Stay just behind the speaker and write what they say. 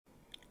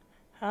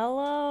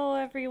Hello,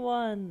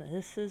 everyone.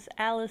 This is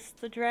Alice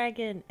the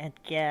Dragon, and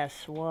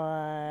guess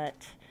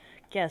what?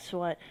 Guess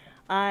what?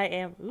 I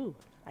am. Ooh,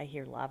 I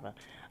hear lava.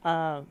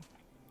 Um,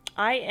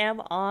 I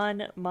am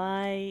on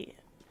my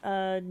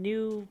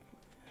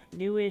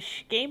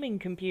newish gaming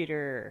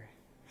computer.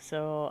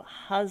 So,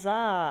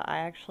 huzzah! I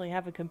actually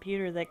have a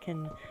computer that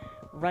can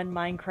run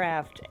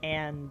Minecraft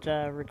and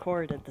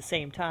record at the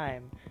same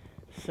time.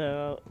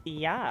 So,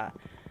 yeah,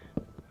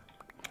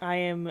 I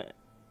am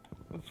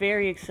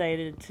very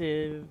excited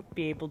to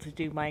be able to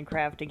do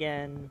Minecraft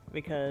again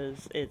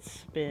because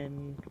it's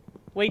been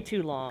way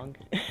too long.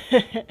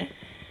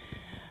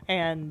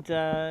 And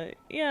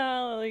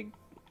yeah, like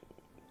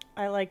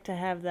I like to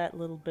have that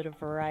little bit of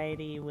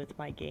variety with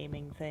my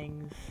gaming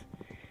things.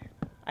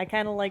 I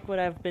kind of like what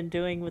I've been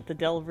doing with the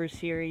Delver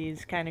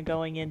series, kind of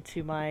going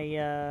into my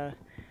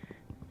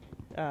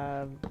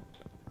uh,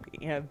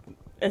 you know,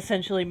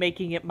 essentially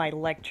making it my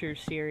lecture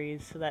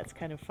series, so that's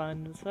kind of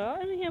fun. So,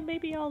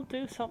 maybe I'll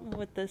do something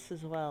with this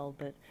as well.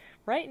 But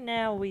right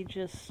now, we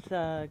just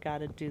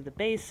gotta do the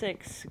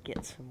basics,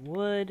 get some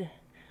wood,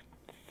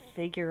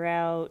 figure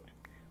out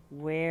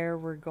where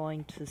we're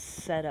going to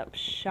set up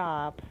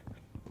shop.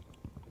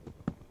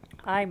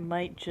 I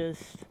might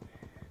just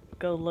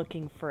go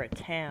looking for a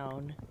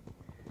town,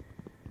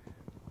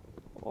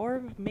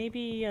 or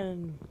maybe a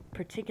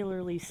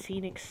particularly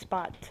scenic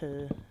spot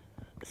to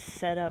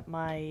set up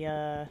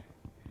my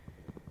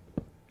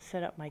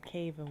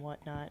cave and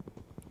whatnot.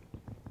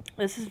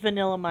 This is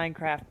vanilla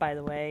Minecraft, by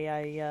the way.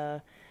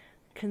 I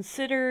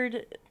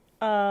considered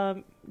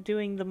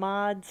doing the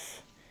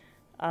mods,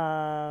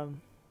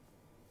 um,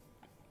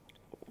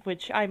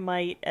 which I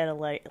might at a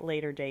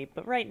later date.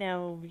 But right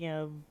now,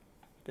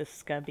 this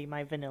is gonna be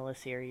my vanilla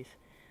series.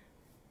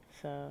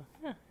 So,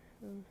 yeah,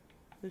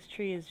 this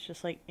tree is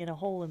just like in a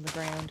hole in the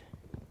ground.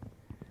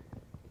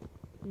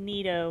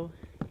 Neato.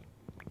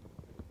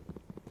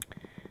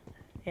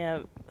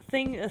 Yeah,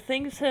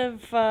 things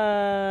have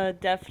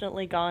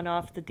definitely gone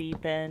off the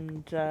deep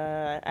end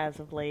as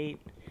of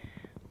late.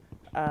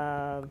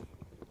 Uh,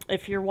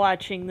 if you're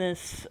watching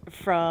this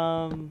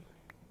from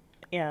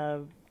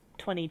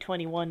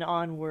 2021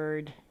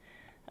 onward,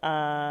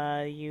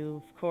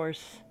 you of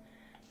course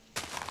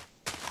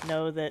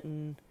know that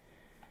in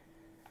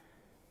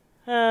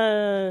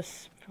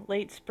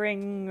late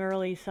spring,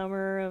 early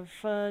summer of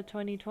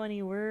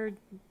 2020, we're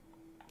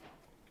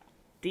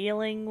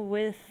dealing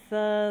with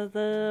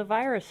the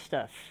virus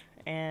stuff.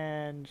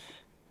 And,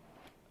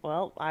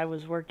 well, I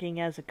was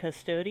working as a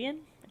custodian,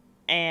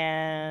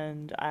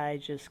 and I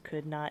just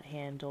could not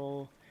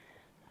handle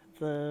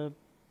the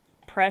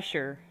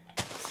pressure.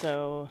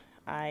 So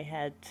I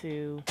had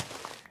to,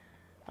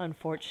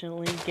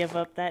 unfortunately, give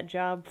up that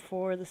job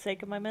for the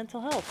sake of my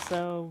mental health.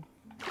 So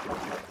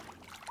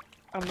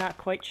I'm not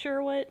quite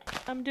sure what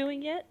I'm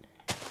doing yet.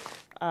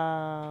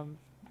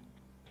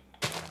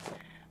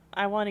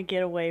 I want to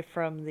get away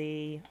from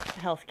the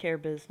healthcare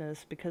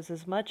business because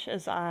as much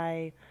as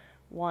I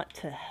want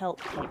to help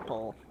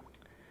people,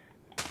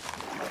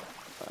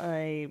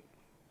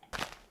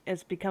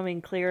 it's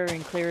becoming clearer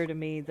and clearer to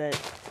me that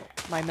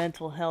my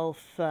mental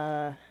health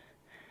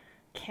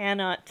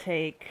cannot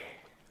take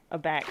a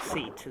back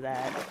seat to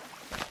that.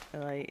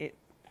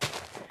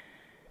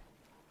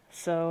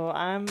 So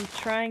I'm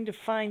trying to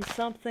find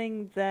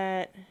something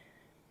that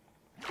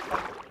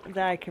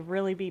I could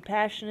really be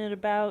passionate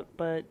about,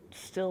 but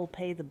still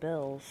pay the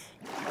bills.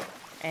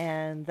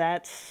 And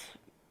that's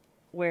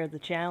where the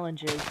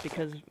challenge is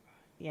because,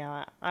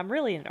 I'm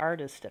really an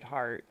artist at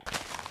heart.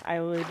 I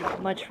would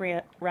much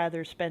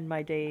rather spend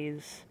my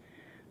days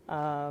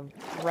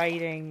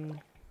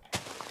writing.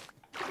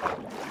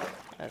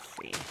 Let's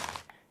see. I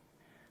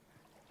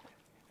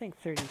think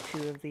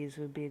 32 of these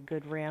would be a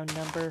good round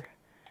number.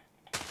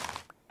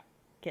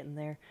 Getting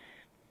there.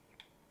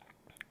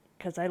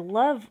 Because I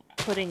love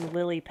putting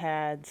lily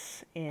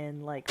pads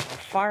in like my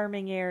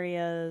farming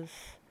areas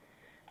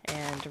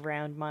and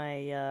around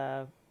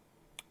my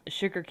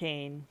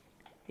sugarcane,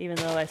 even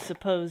though I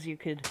suppose you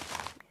could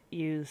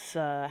use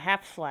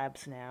half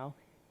slabs now.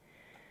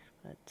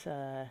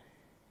 But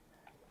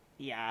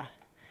yeah.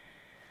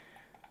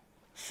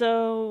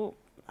 So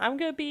I'm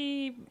gonna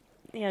be,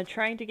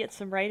 trying to get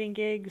some writing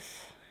gigs,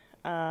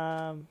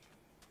 trying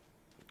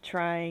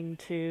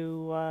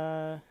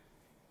to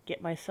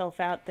get myself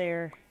out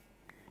there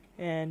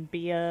and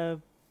be a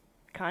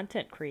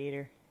content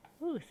creator.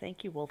 Ooh,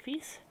 thank you,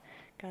 Wolfies.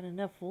 Got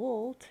enough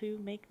wool to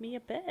make me a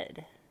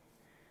bed.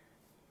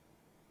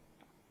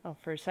 Oh,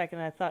 for a second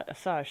I thought I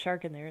saw a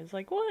shark in there. It's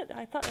like, what?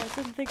 I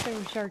didn't think there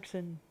were sharks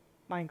in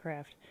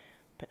Minecraft.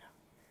 But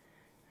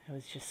no, it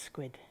was just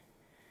squid.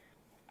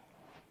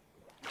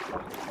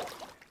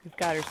 We've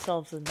got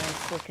ourselves a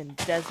nice looking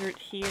desert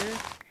here.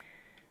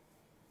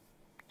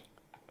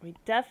 We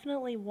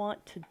definitely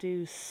want to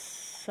do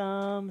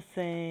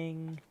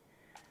something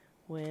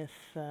with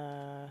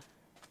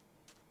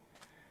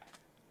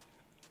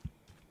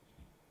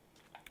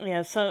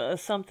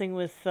something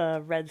with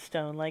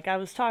redstone. Like I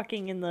was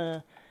talking in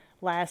the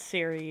last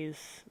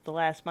series, the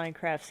last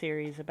Minecraft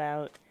series,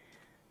 about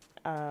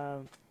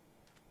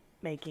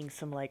making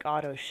some like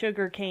auto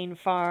sugarcane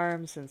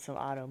farms and some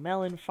auto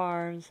melon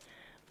farms.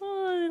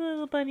 Oh, the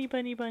little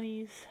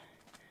bunnies.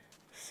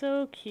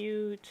 So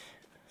cute.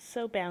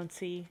 So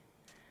bouncy.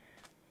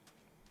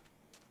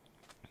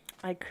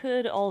 I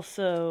could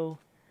also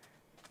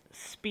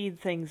speed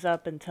things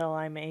up until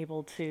I'm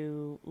able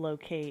to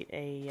locate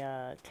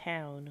a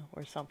town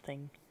or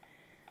something.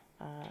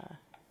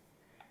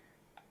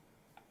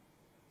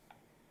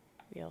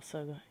 We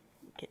also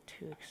get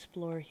to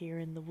explore here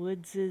in the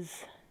woods.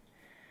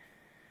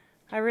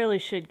 I really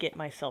should get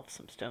myself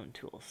some stone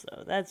tools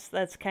though.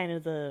 That's kind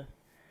of the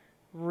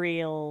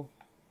real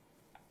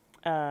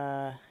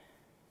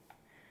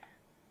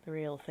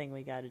thing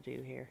we got to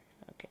do here.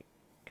 Okay,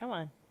 come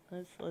on.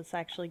 Let's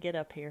actually get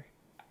up here.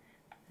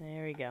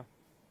 There we go.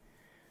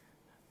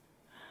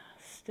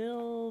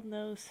 Still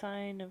no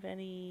sign of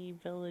any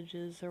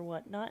villages or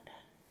whatnot.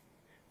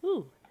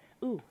 Ooh.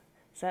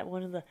 Is that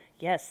one of the...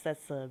 Yes,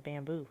 that's the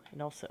bamboo.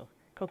 And also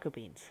cocoa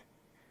beans.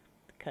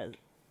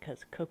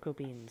 Because cocoa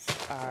beans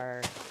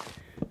are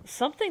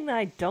something that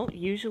I don't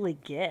usually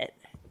get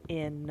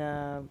in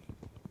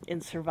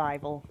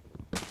survival.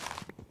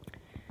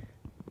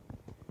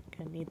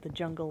 Gonna need the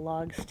jungle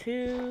logs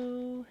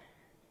too.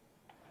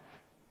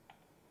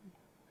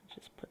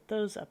 Just put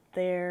those up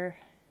there.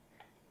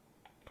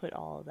 Put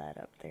all of that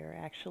up there,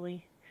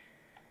 actually.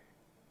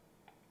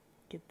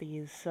 Get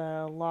these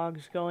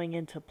logs going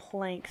into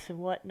planks and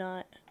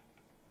whatnot.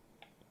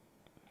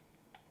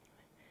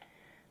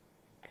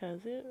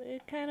 Because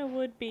it kind of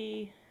would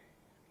be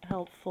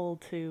helpful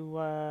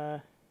to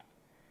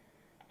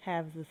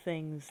have the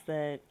things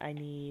that I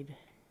need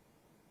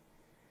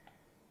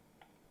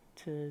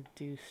to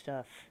do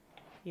stuff.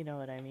 You know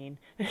what I mean?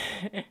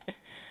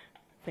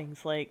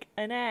 Things like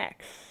an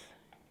axe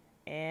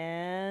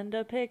and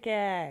a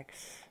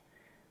pickaxe.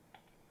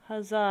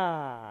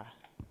 Huzzah!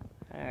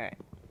 Alright.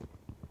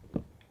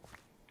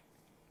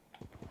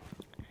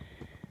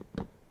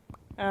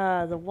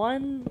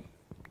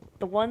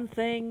 The one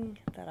thing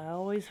that I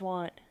always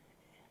want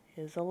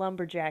is a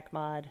lumberjack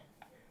mod,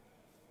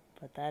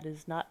 but that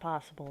is not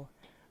possible.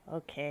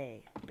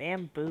 Okay,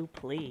 bamboo,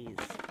 please.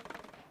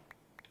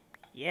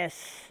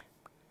 Yes.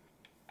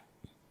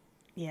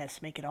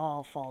 Yes, make it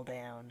all fall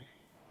down.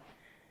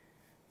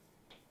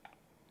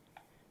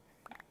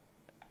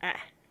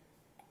 Ah.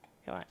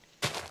 Come on.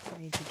 I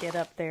need to get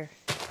up there.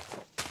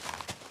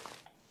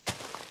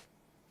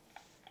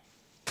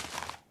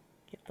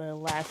 Get the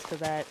last of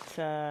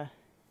that,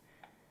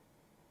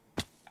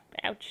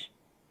 ouch.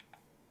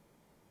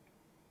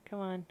 Come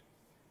on.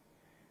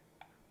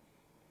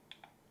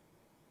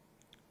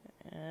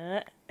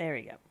 There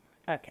we go.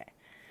 Okay.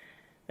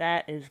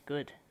 That is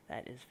good.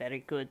 That is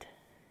very good.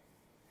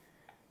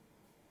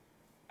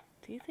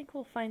 Do you think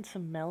we'll find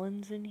some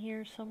melons in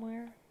here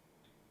somewhere?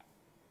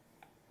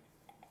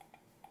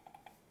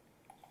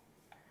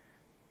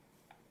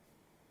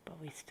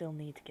 But we still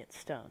need to get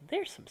stone.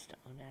 There's some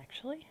stone,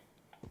 actually.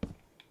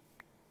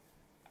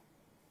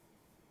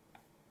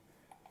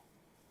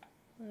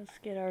 Let's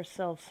get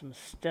ourselves some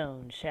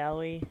stone, shall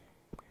we?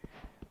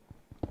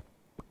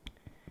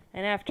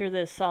 And after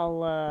this,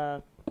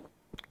 I'll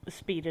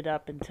speed it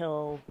up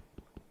until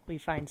we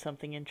find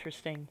something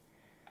interesting.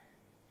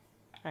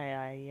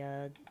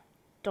 I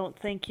don't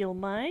think you'll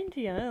mind.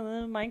 Yeah,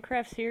 the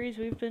Minecraft series,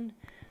 we've been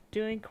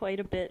doing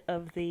quite a bit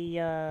of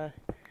the,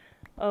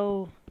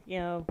 oh, you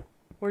know,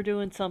 we're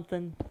doing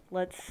something.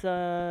 Let's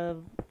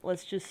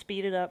just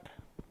speed it up.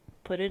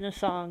 Put in a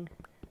song.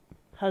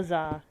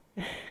 Huzzah.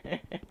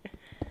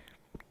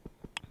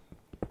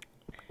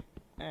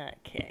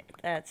 Okay,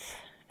 that's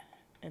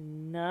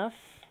enough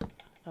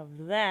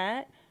of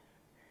that.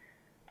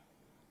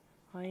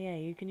 Oh yeah,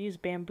 you can use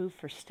bamboo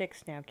for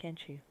sticks now, can't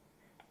you?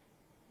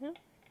 No?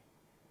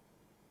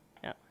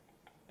 No.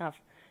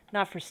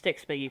 Not for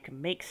sticks, but you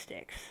can make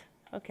sticks.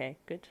 Okay,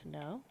 good to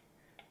know.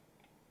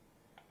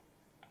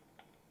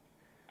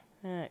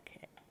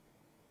 Okay.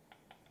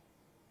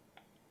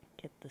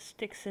 Get the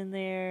sticks in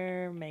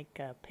there, make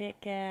a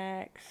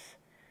pickaxe,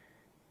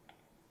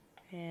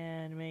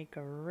 and make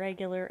a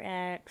regular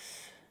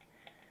axe.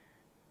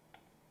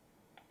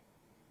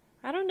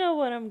 I don't know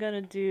what I'm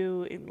gonna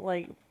do,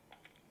 like...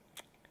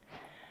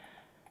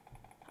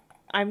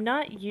 I'm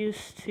not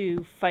used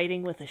to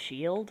fighting with a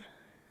shield,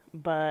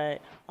 but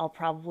I'll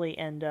probably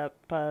end up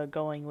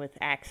going with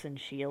axe and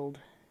shield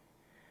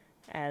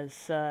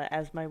as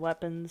my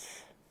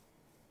weapons.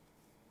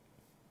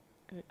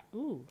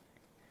 Ooh.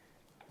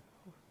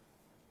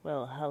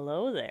 Well,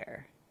 hello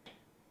there.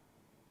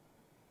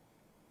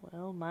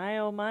 Well, my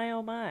oh my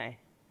oh my.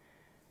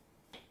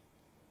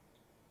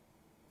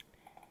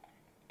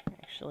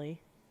 Actually,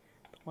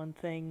 the one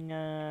thing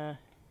that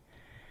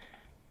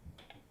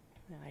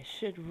I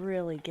should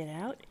really get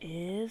out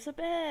is a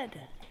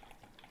bed.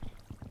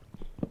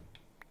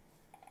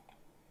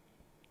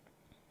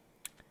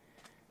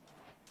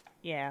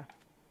 Yeah.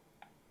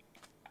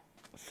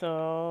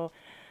 So,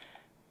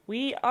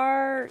 we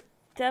are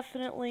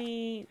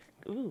definitely,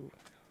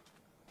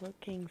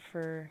 looking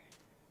for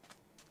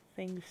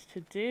things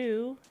to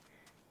do.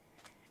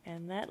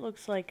 And that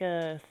looks like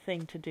a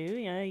thing to do.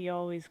 You know, you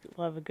always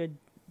love a good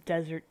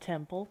desert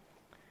temple.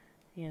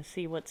 You know,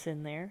 see what's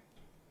in there.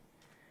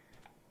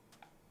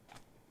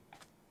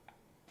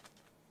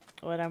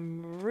 What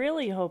I'm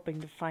really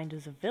hoping to find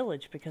is a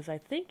village, because I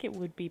think it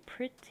would be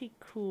pretty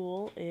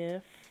cool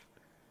if...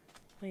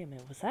 Wait a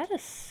minute, was that a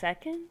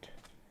second?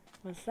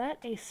 Was that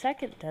a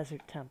second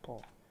desert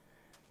temple?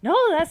 No,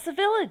 that's the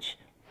village!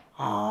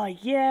 Ah,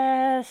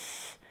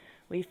 yes!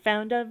 We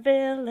found a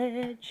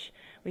village!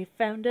 We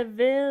found a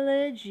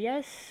village!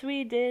 Yes,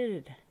 we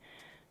did!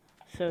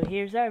 So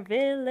here's our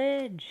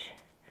village!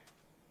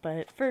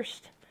 But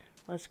first,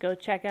 let's go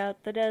check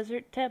out the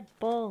desert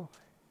temple!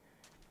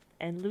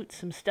 And loot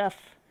some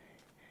stuff.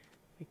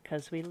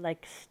 Because we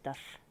like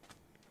stuff.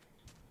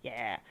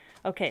 Yeah.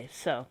 Okay,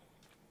 so...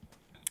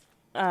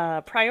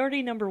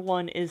 priority number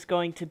 1 is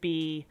going to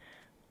be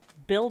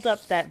build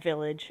up that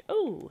village.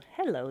 Oh,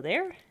 hello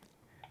there.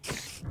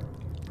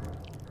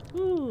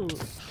 Ooh.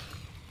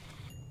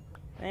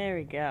 There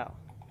we go.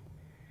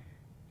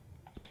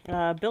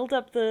 Build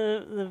up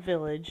the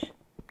village.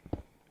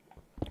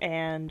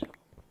 And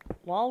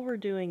while we're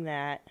doing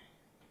that,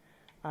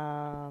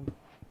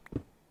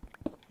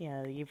 you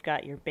know, you've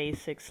got your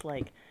basics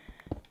like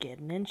get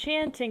an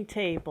enchanting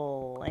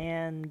table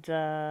and,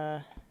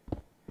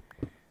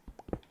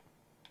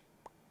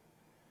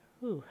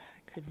 ooh,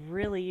 I could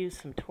really use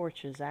some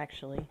torches,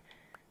 actually.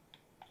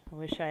 I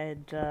wish I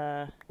had,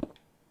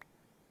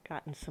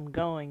 gotten some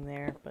going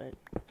there, but,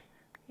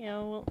 you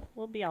know,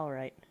 we'll be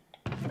alright.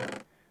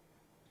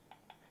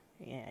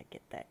 Yeah,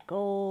 get that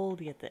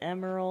gold, get the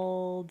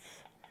emeralds,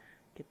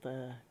 get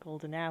the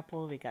golden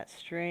apple, we got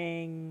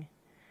string,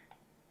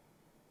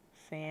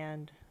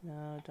 sand,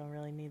 no, don't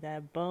really need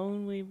that.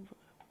 Bone we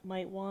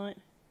might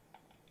want.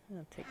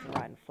 I'll take the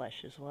rotten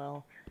flesh as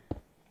well.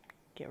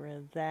 Get rid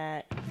of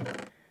that.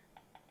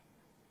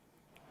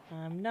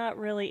 I'm not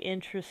really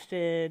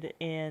interested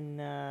in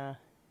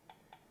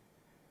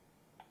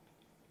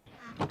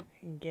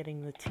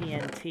getting the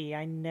TNT.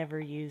 I never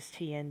use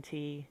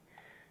TNT.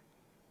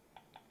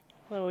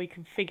 Well, we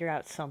can figure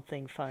out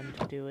something fun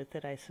to do with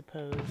it, I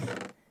suppose.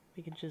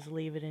 We can just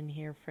leave it in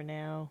here for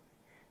now.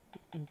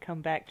 And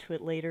come back to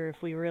it later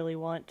if we really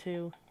want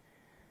to.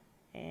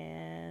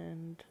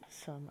 And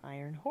some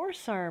iron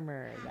horse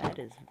armor. That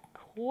is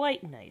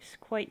quite nice,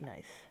 quite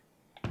nice.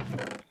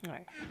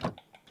 Alright.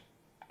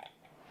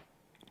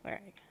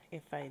 Alright,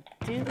 if I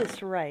do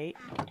this right...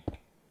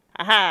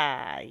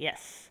 Aha!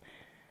 Yes!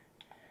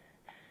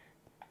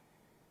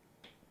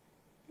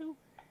 Ooh,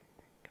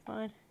 come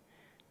on.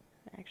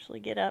 Actually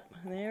get up.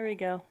 There we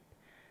go.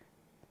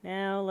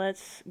 Now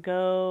let's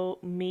go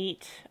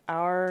meet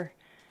our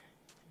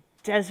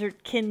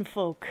desert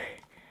kinfolk.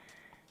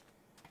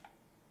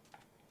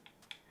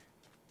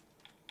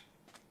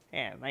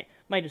 Yeah,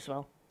 might as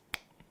well.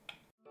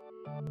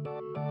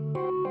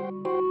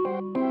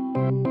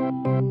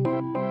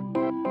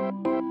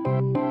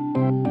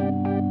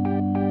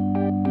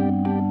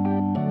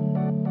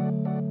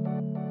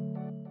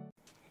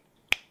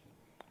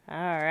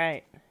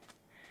 Alright.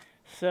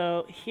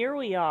 So here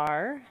we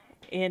are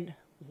in...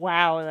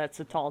 Wow, that's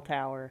a tall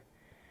tower.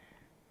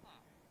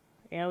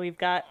 Yeah, we've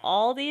got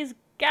all these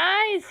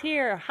guys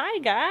here. Hi,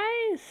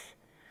 guys.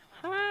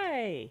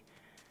 Hi.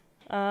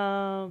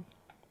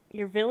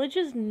 Your village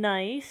is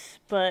nice,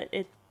 but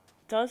it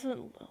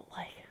doesn't look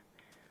like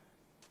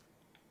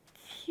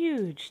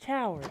huge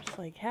towers.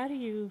 Like, how do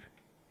you...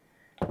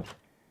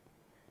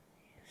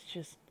 It's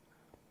just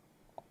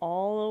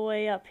all the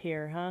way up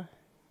here, huh?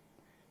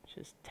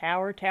 Just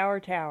tower, tower,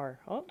 tower.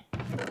 Oh.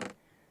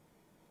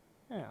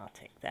 I'll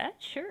take that,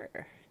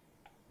 sure.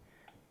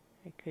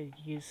 I could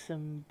use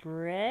some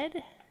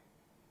bread.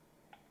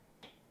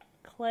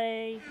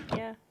 Clay,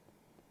 yeah.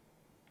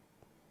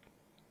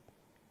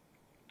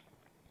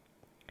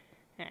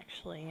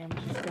 Actually, I'm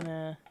just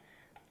gonna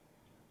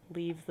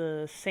leave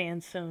the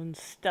sandstone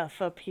stuff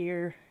up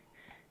here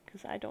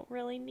because I don't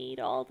really need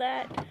all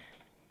that.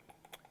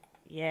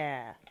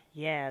 Yeah,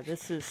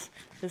 this is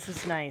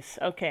nice.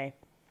 Okay,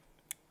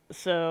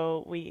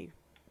 so we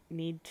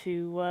need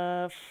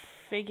to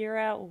figure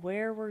out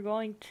where we're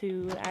going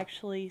to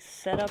actually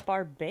set up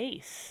our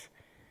base.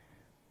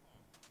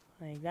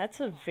 Like, that's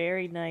a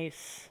very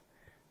nice,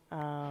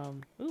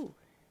 ooh,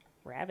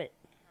 rabbit.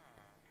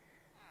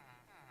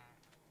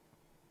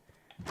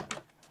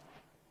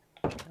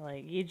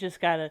 Like, you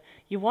just gotta,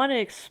 you want to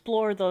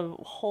explore the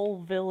whole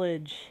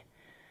village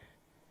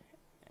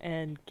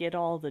and get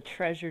all the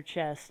treasure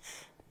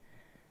chests.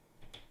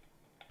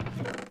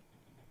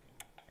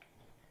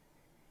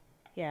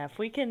 Yeah, if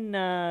we can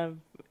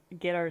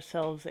get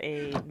ourselves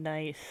a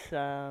nice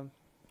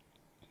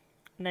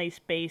nice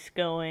base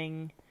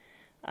going,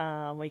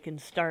 we can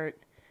start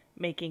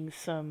making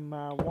some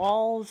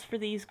walls for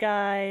these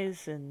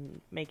guys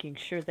and making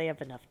sure they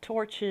have enough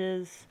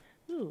torches.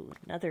 Ooh,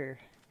 another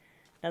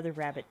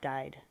rabbit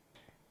died.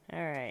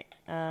 Alright,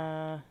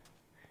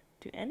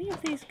 do any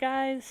of these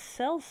guys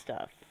sell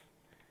stuff?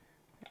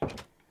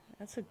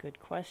 That's a good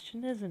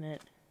question, isn't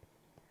it?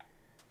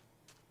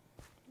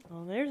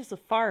 Well, there's the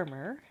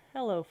farmer.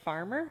 Hello,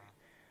 farmer.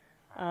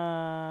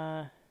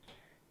 Uh,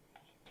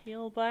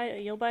 you'll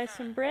buy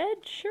some bread?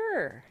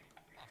 Sure.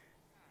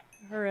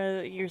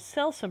 Or you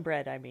sell some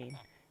bread, I mean.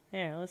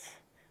 Yeah, let's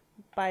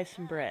buy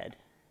some bread.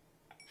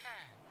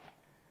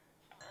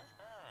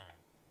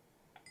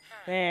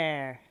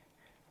 There.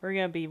 We're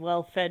gonna be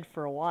well fed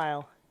for a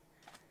while.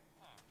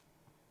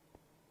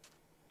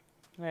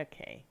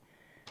 Okay.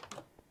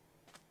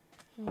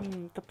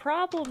 The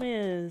problem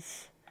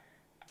is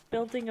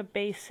building a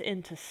base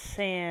into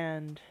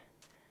sand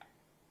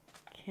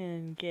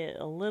can get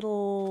a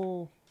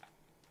little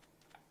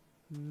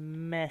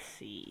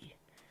messy.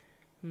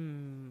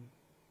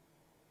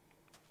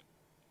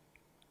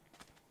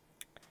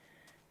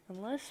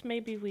 Unless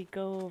maybe we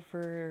go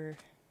over...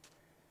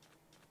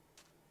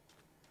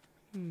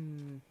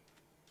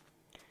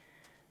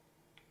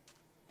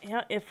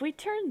 Yeah, if we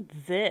turn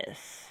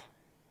this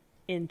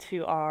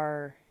into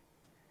our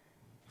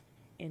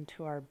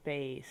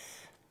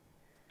base,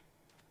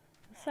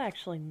 it's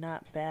actually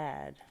not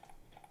bad.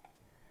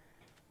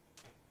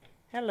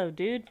 Hello,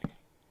 dude.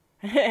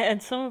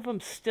 And some of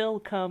them still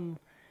come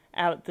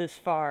out this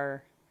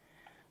far.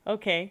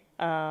 Okay.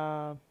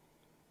 Well,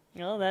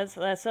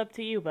 that's up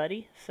to you,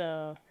 buddy.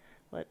 So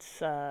let's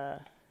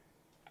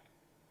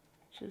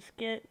just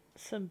get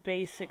some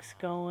basics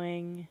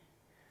going.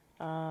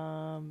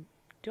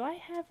 Do I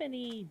have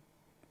any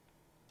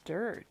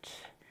dirt?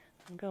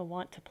 I'm gonna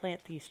want to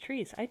plant these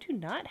trees. I do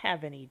not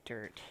have any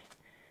dirt.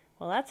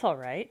 Well, that's all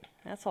right.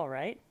 That's all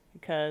right,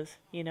 because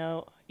you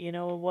know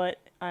what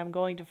I'm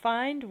going to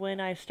find when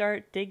I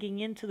start digging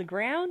into the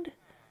ground?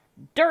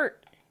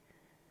 Dirt.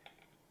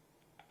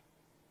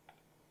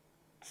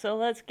 So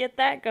let's get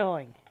that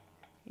going.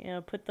 You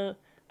know, put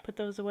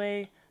those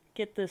away.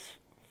 Get this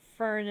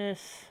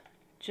furnace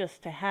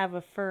just to have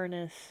a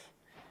furnace.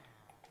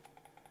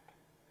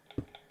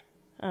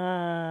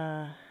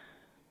 Gotta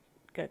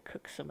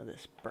cook some of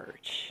this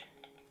birch.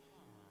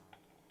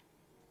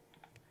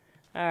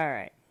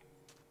 Alright.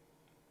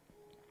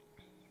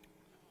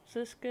 Is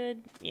this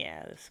good?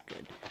 Yeah, this is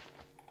good.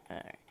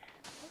 Alright.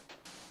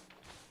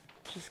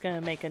 Just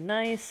gonna make a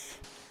nice,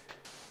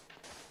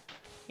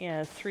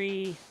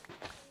 three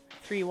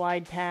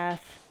wide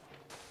path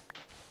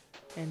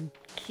and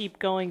keep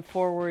going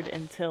forward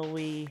until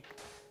we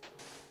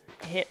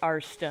hit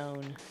our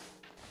stone.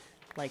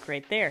 Like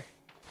right there.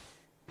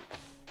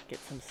 Get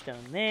some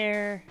stone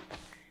there.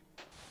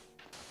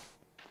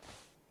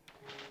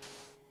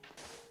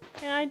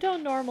 Yeah, I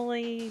don't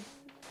normally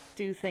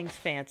do things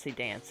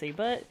fancy-dancy,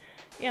 but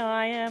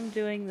I am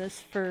doing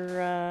this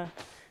for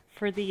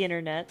the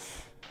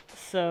internets,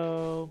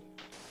 so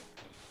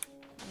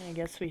I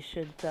guess we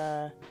should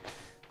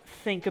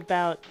think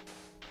about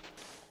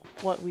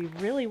what we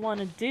really want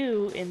to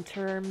do in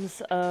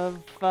terms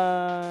of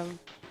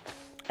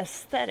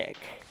aesthetic.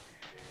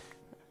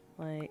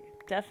 Like,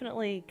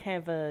 definitely kind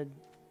of a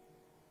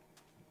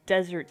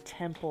desert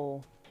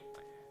temple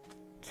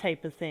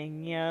type of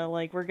thing.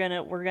 Like we're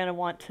gonna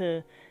want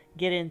to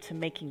get into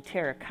making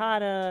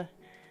terracotta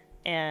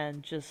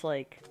and just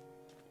like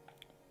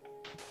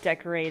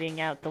decorating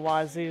out the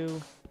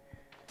wazoo.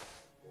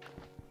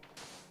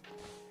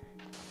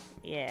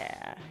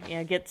 Yeah,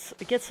 get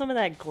some of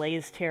that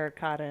glazed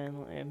terracotta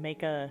and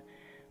make a,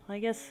 I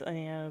guess,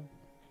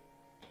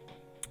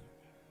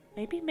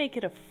 maybe make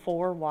it a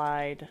 4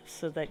 wide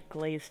so that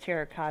glazed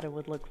terracotta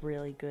would look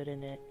really good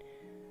in it.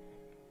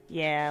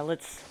 Yeah,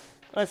 let's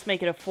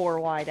make it a 4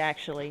 wide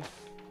actually.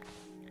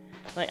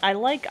 Like, I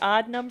like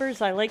odd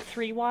numbers, I like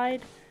 3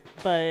 wide,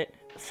 but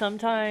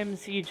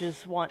sometimes you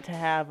just want to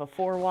have a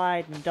 4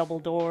 wide and double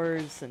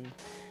doors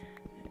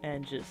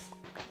and just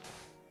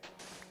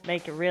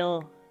make it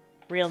real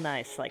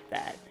nice like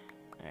that.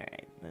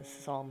 Alright, this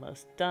is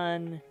almost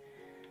done.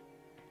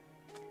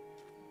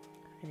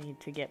 I need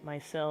to get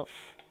myself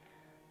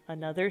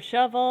another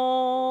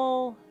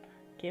shovel.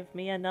 Give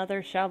me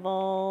another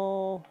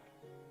shovel.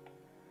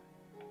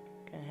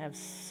 Gonna have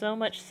so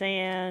much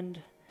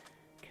sand.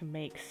 Can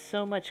make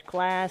so much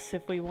glass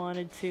if we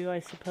wanted to,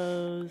 I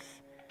suppose.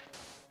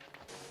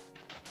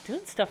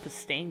 Doing stuff with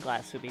stained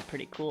glass would be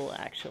pretty cool,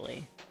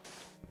 actually.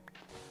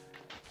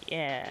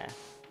 Yeah.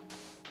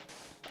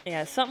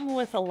 Yeah, something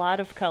with a lot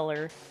of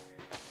color.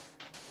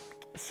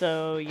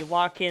 So you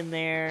walk in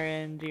there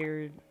and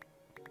you're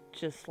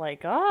just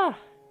like,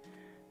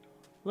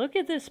 look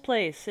at this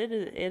place. It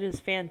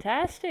is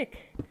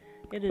fantastic.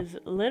 It is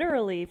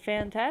literally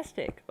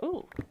fantastic.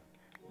 Ooh.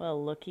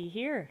 Well, looky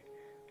here.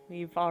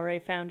 We've already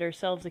found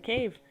ourselves a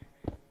cave.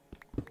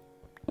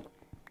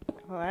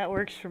 Well, that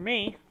works for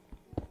me.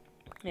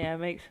 Yeah,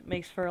 it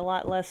makes for a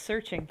lot less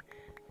searching.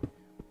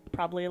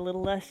 Probably a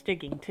little less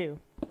digging, too.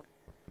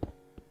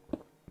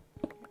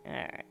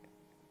 Alright.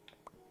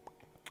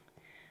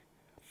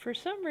 For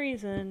some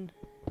reason,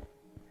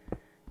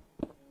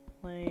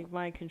 like,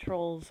 my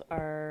controls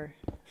are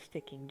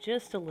sticking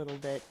just a little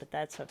bit, but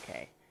that's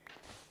okay.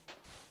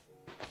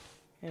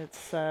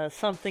 It's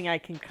something I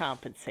can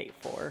compensate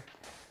for,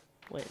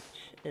 which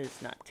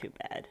is not too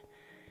bad.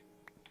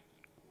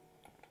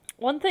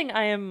 One thing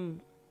I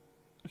am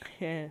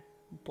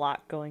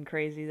block going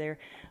crazy there.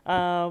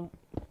 Um,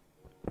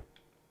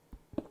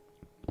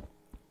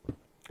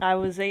 I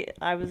was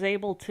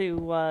able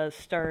to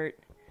start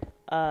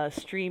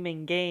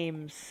streaming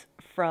games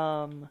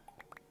from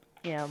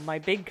my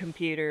big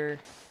computer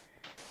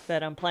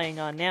that I'm playing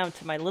on now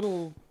to my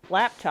little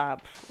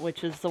laptop,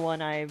 which is the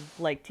one I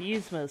like to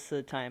use most of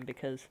the time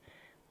because,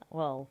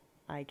 well,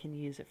 I can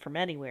use it from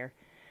anywhere.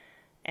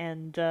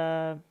 And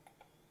yeah,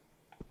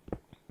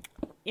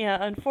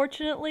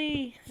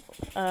 unfortunately,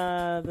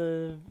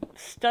 the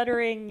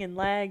stuttering and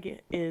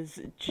lag is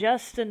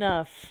just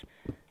enough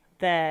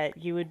that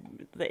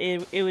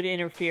it would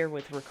interfere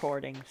with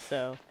recording.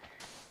 So,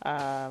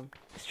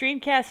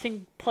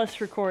 streamcasting plus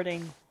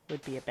recording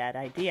would be a bad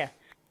idea.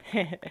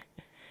 Dear.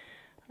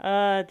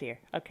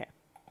 Okay.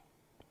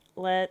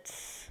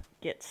 Let's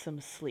get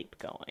some sleep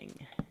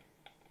going.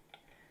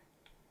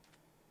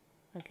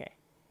 Okay.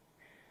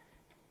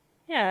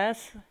 Yeah,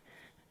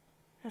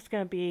 that's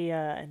gonna be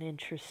an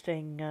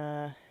interesting.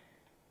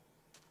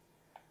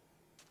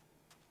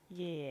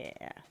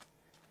 Yeah.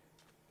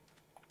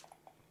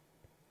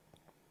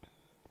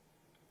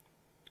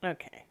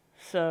 Okay.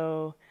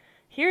 So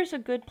here's a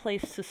good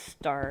place to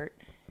start.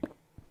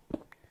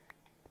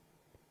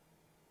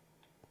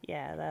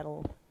 Yeah,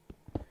 that'll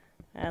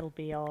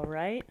be all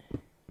right.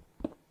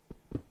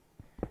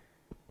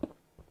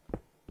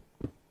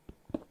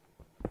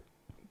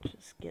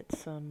 Just get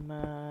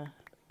some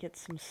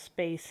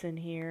space in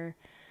here.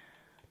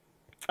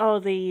 Oh,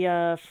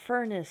 the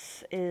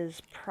furnace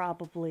is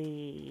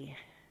probably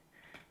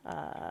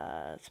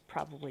it's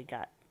probably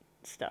got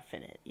stuff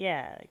in it.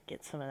 Yeah,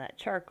 get some of that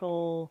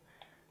charcoal.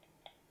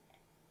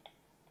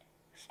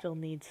 Still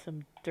need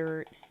some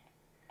dirt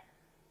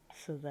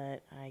so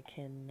that I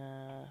can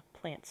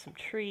plant some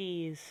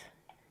trees,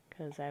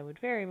 because I would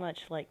very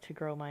much like to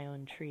grow my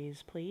own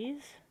trees,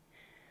 please.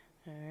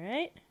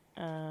 Alright,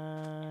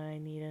 I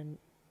need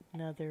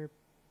another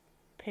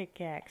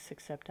pickaxe,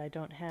 except I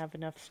don't have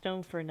enough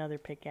stone for another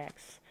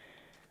pickaxe.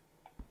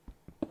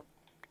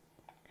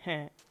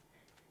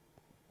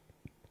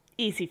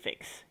 Easy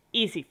fix.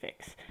 Easy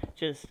fix.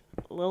 Just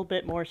a little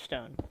bit more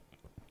stone.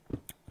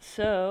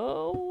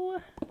 So,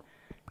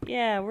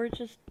 yeah, we're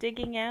just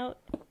digging out,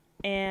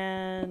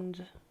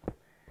 and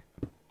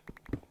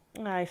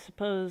I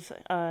suppose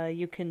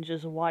you can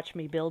just watch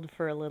me build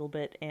for a little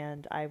bit,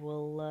 and I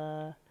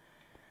will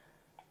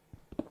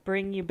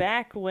bring you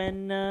back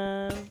when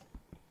I'm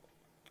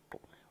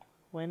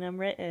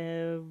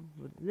ready.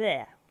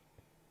 There.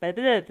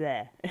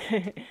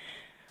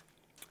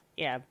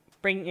 Yeah,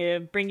 bring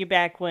you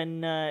back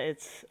when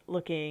it's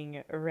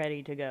looking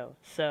ready to go.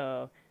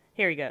 So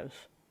here he goes.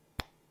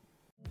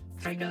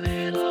 Take a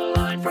little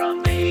line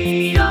from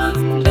the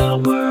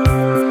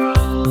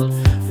underworld,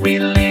 read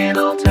a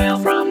little tale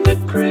from the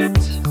crypt.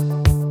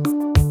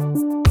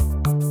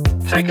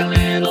 Take a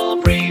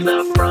little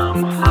breather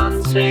from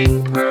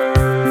hunting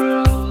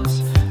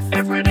pearls.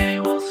 Every day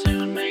will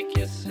soon make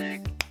you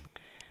sick.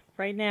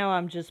 Right now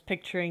I'm just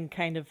picturing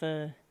kind of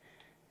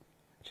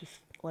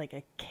just like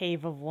a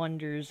cave of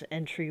wonders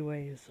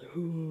entryways.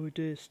 Who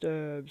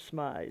disturbs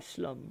my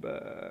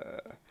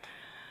slumber?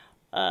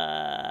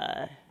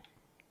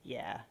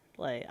 Yeah,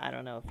 like, I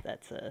don't know if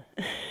that's a...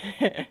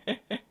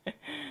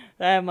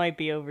 that might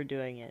be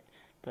overdoing it.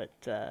 But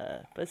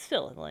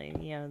still, like,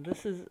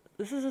 this is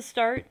a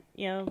start,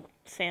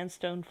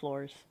 sandstone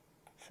floors.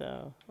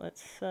 So,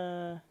 let's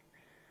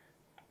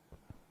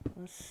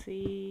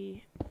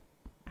see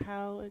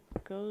how it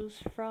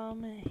goes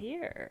from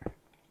here.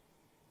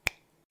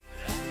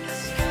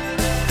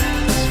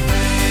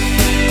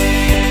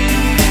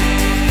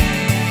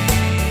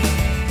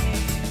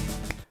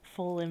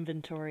 Full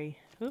inventory.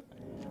 Oop.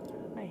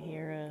 I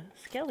hear a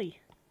Skelly.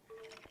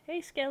 Hey,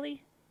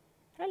 Skelly.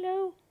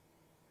 Hello.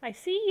 I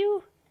see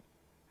you.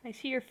 I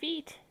see your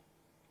feet.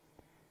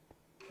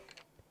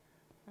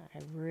 I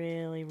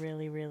really,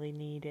 really, really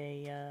need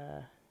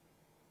a,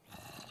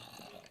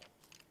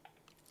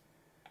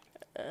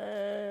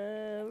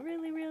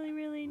 really, really,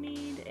 really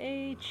need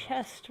a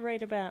chest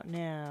right about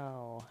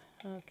now.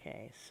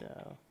 Okay,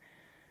 so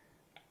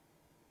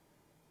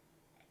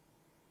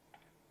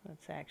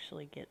let's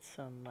actually get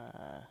some,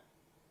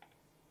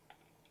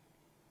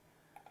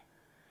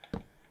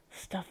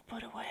 stuff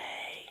put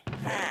away.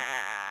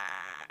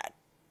 Ah,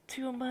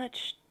 too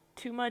much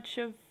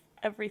of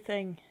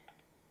everything.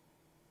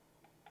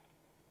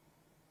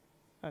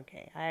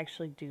 Okay, I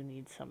actually do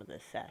need some of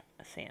this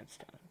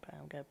sandstone, but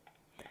I'm gonna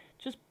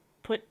just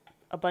put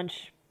a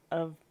bunch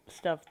of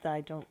stuff that I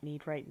don't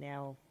need right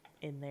now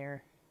in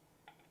there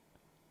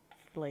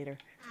for later.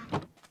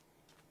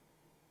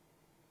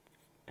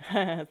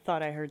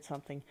 Thought I heard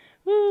something.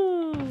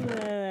 Woo!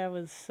 That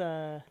was,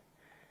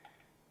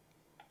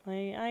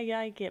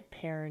 I get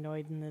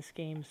paranoid in this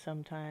game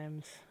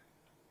sometimes.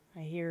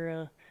 I hear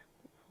a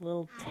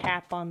little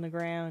tap on the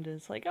ground, and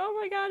it's like, oh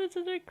my god, it's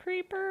a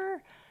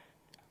creeper!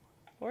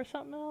 Or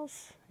something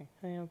else.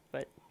 Yeah,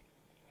 but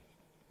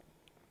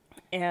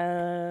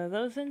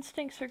those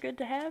instincts are good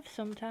to have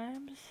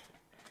sometimes.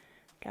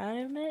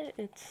 Gotta admit,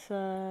 it's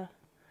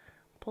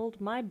pulled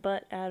my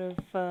butt out of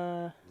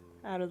the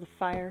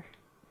fire.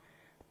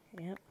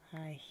 Yep,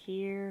 I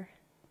hear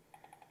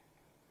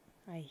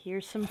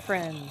some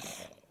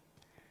friends.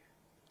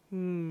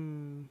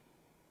 Do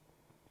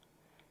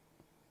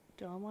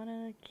I want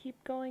to keep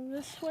going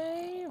this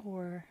way,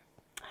 or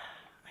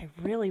I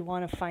really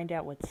want to find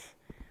out what's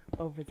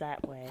over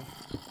that way.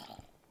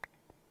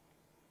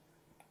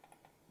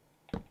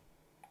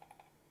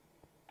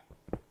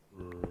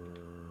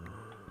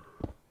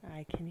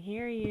 I can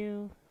hear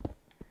you.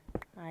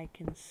 I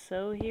can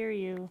so hear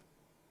you.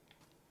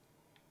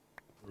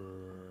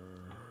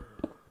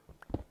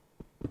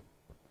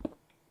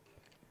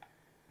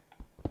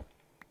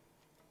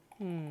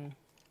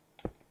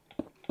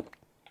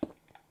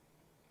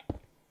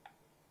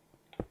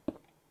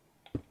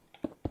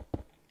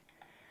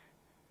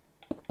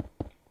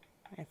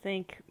 I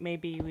think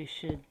maybe we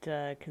should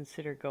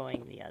consider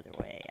going the other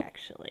way,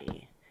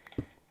 actually.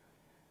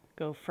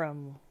 Go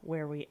from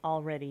where we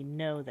already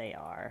know they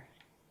are.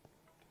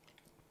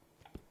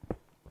 I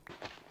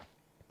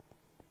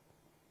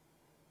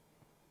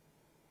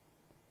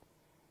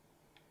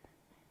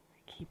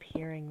keep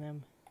hearing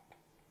them.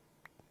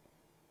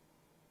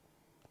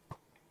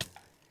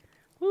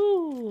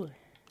 Woo!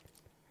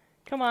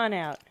 Come on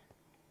out.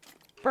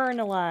 Burn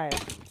alive.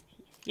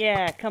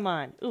 Yeah, come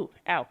on. Ooh,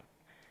 ow.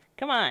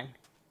 Come on.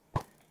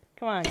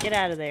 Come on, get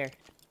out of there.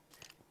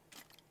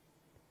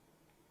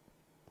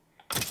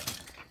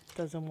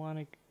 Doesn't want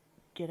to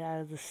get out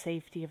of the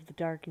safety of the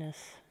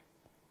darkness.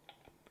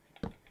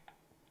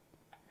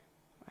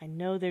 I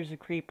know there's a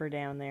creeper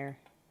down there.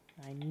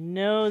 I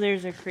know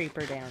there's a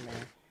creeper down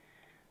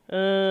there.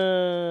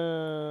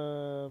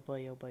 Oh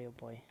boy, oh boy, oh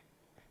boy.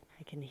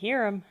 I can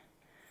hear him.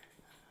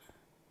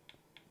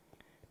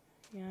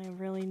 Yeah,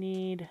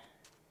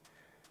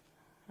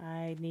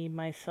 I need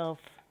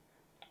myself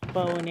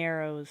bow and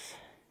arrows.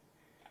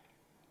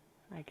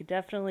 I could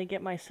definitely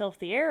get myself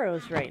the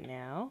arrows right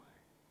now.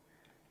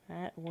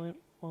 That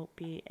won't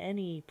be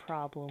any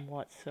problem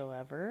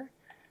whatsoever.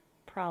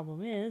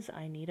 Problem is,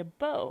 I need a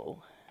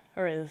bow.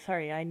 Or,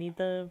 sorry, I need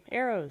the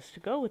arrows to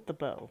go with the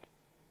bow.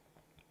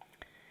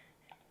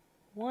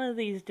 One of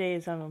these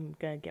days, I'm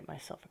gonna get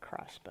myself a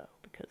crossbow,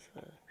 because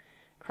the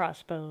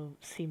crossbow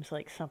seems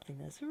like something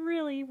that's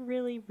really,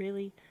 really,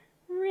 really,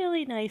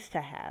 really nice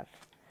to have.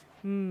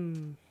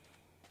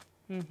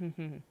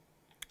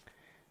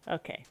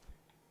 Okay.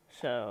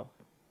 So,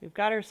 we've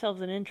got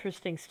ourselves an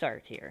interesting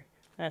start here,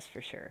 that's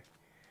for sure.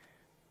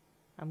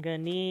 I'm gonna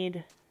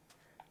need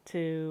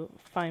to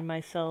find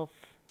myself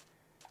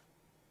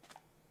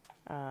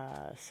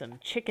some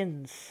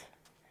chickens,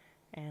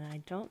 and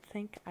I don't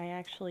think I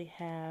actually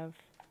have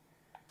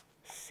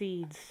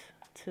seeds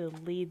to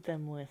lead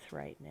them with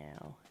right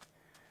now.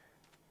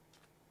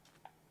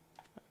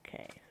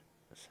 Okay,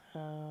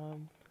 so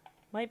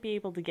might be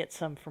able to get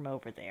some from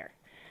over there.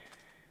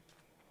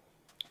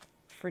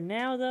 For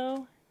now,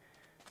 though,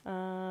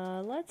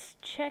 let's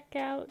check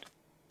out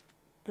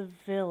the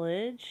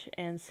village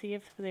and see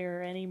if there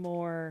are any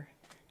more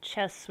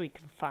chests we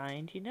can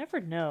find. You never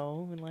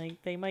know,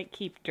 like, they might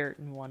keep dirt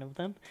in one of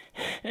them.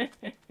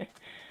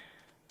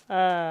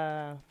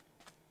 But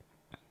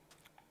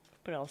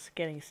also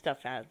getting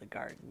stuff out of the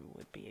garden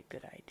would be a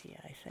good idea,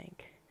 I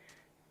think.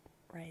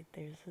 Right,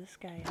 there's this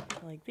guy.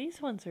 Like,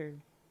 these ones are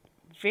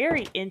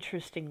very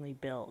interestingly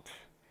built.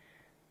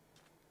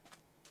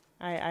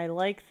 I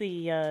like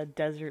the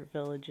desert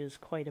villages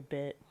quite a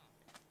bit.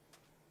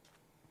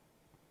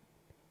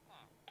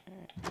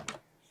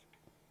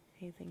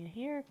 Anything in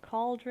here?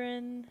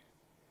 Cauldron.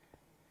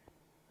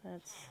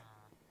 That's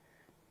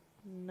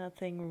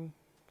nothing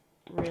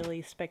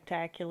really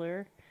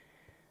spectacular.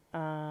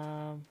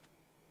 Oh.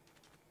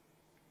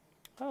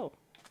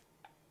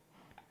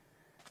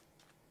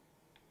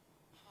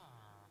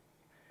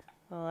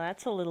 Well,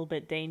 that's a little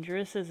bit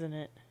dangerous, isn't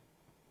it?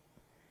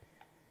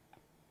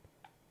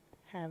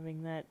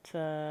 Having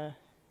that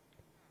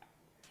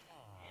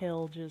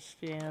hill just,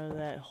 you know,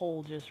 that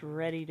hole just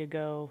ready to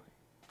go.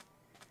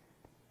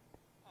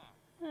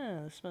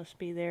 Oh, this must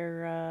be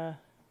their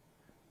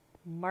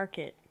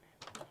market.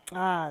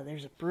 Ah,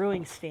 there's a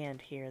brewing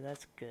stand here.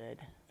 That's good.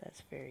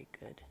 That's very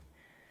good.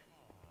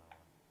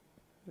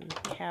 The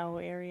cow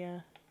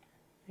area.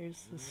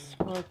 There's the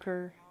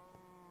smoker.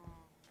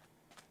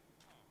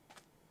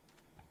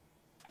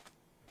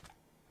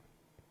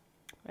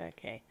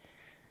 Okay.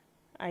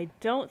 I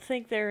don't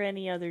think there are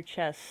any other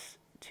chests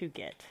to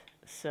get,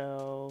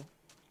 so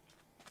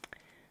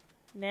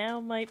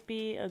now might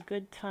be a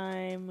good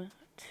time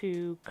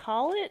to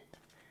call it.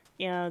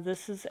 Yeah,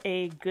 this is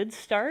a good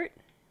start.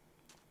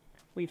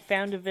 We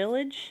found a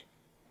village.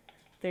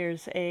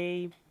 There's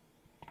a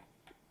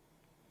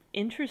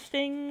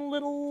interesting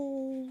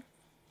little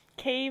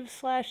cave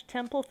 /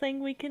 temple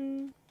thing we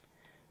can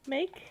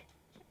make,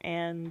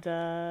 and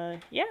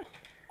yeah.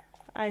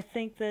 I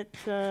think that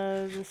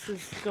this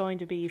is going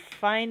to be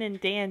fine and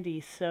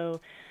dandy,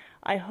 so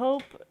I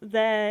hope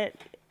that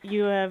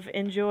you have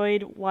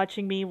enjoyed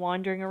watching me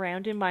wandering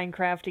around in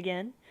Minecraft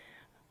again.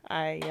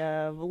 I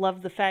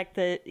love the fact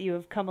that you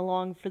have come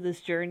along for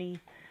this journey,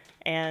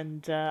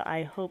 And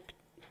I hope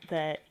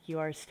that you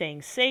are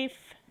staying safe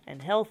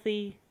and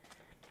healthy.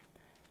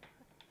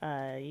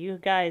 You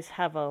guys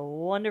have a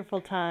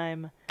wonderful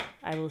time.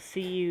 I will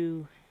see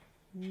you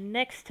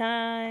next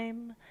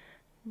time.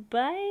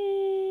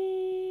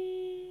 Bye.